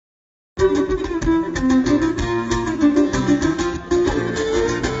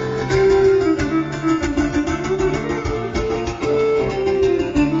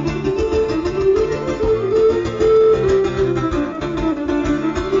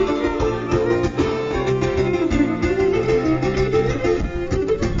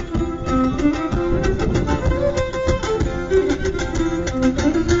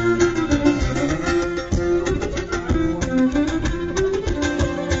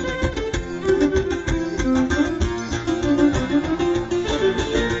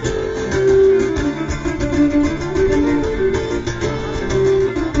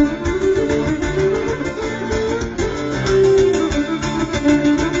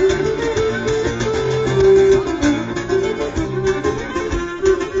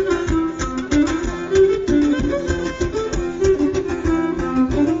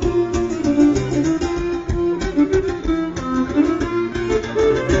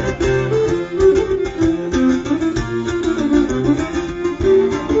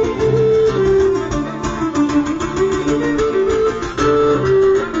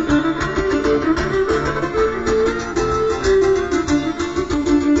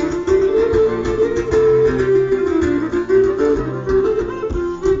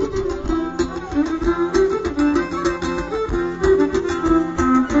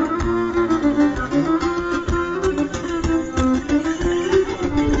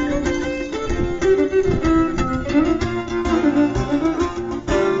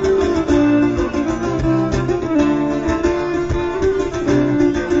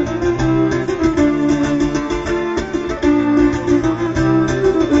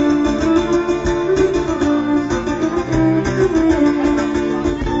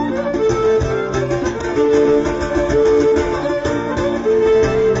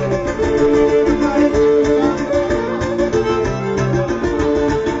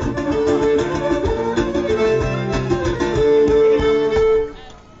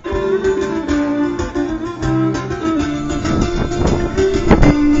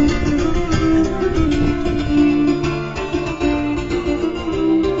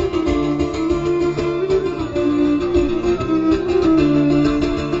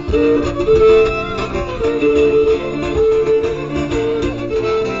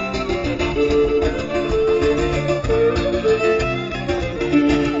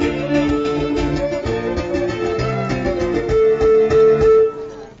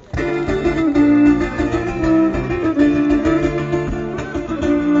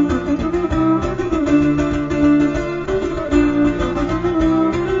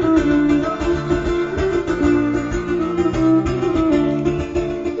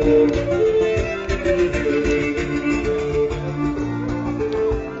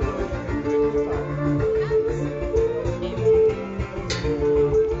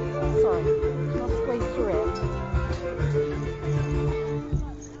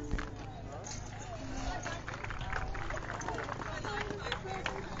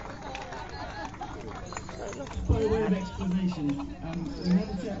we had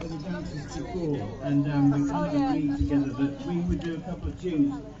a chat with the dancers before, and we kind of agreed together that we would do a couple of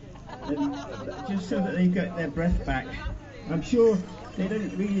tunes, just so that they get their breath back. I'm sure they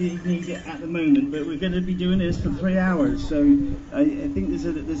don't really need it at the moment, but we're going to be doing this for 3 hours, so I think there's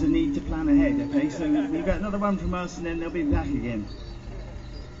a need to plan ahead. Okay, so we've got another one from us, and then they'll be back again.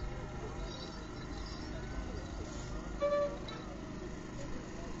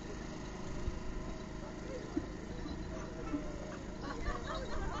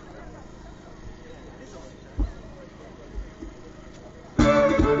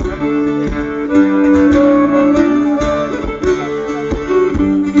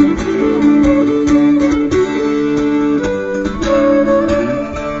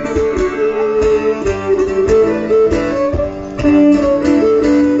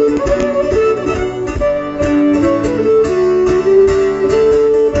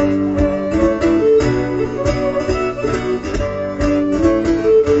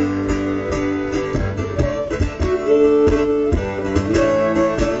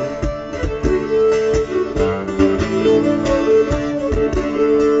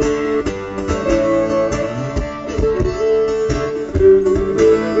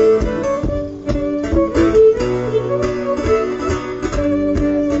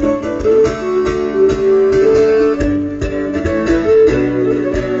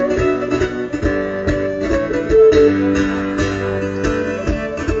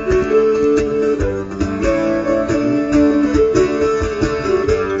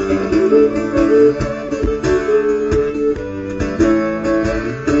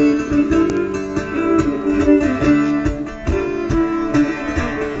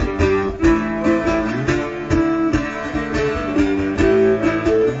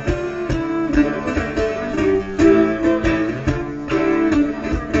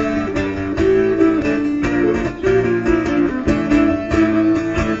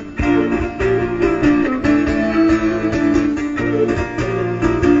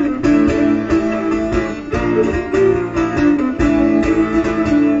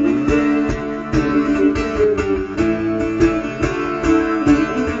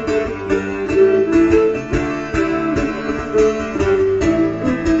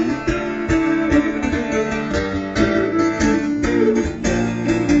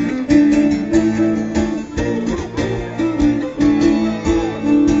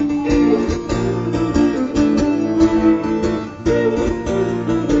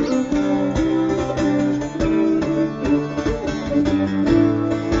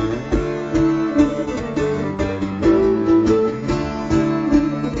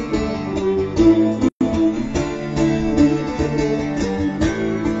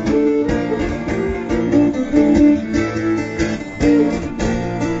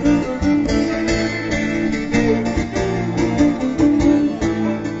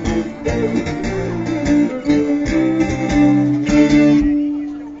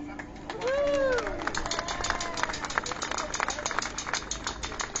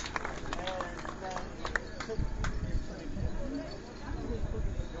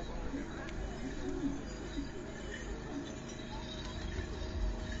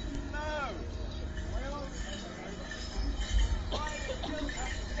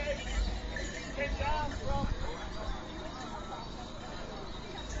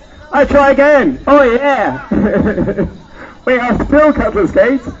 I try again. Oh yeah. We are still Cutler's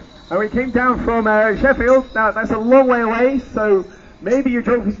Gate, and we came down from Sheffield. Now that's a long way away, so maybe your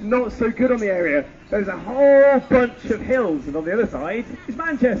geography's not so good on the area. There's a whole bunch of hills, and on the other side is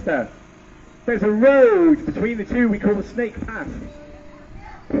Manchester. There's a road between the two we call the Snake Path.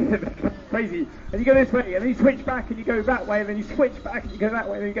 Crazy. And you go this way, and then you switch back and you go that way, and then you switch back and you go that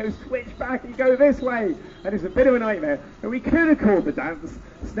way, and then you go switch back and you go this way. And it's a bit of a nightmare. And we could have called the dance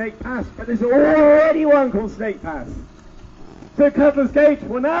Snake Pass, but there's already one called Snake Pass. So Cutler's Gate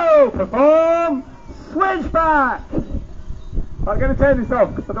will now perform Switchback. I'm going to turn this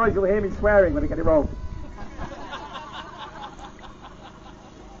off, because otherwise you'll hear me swearing when I get it wrong.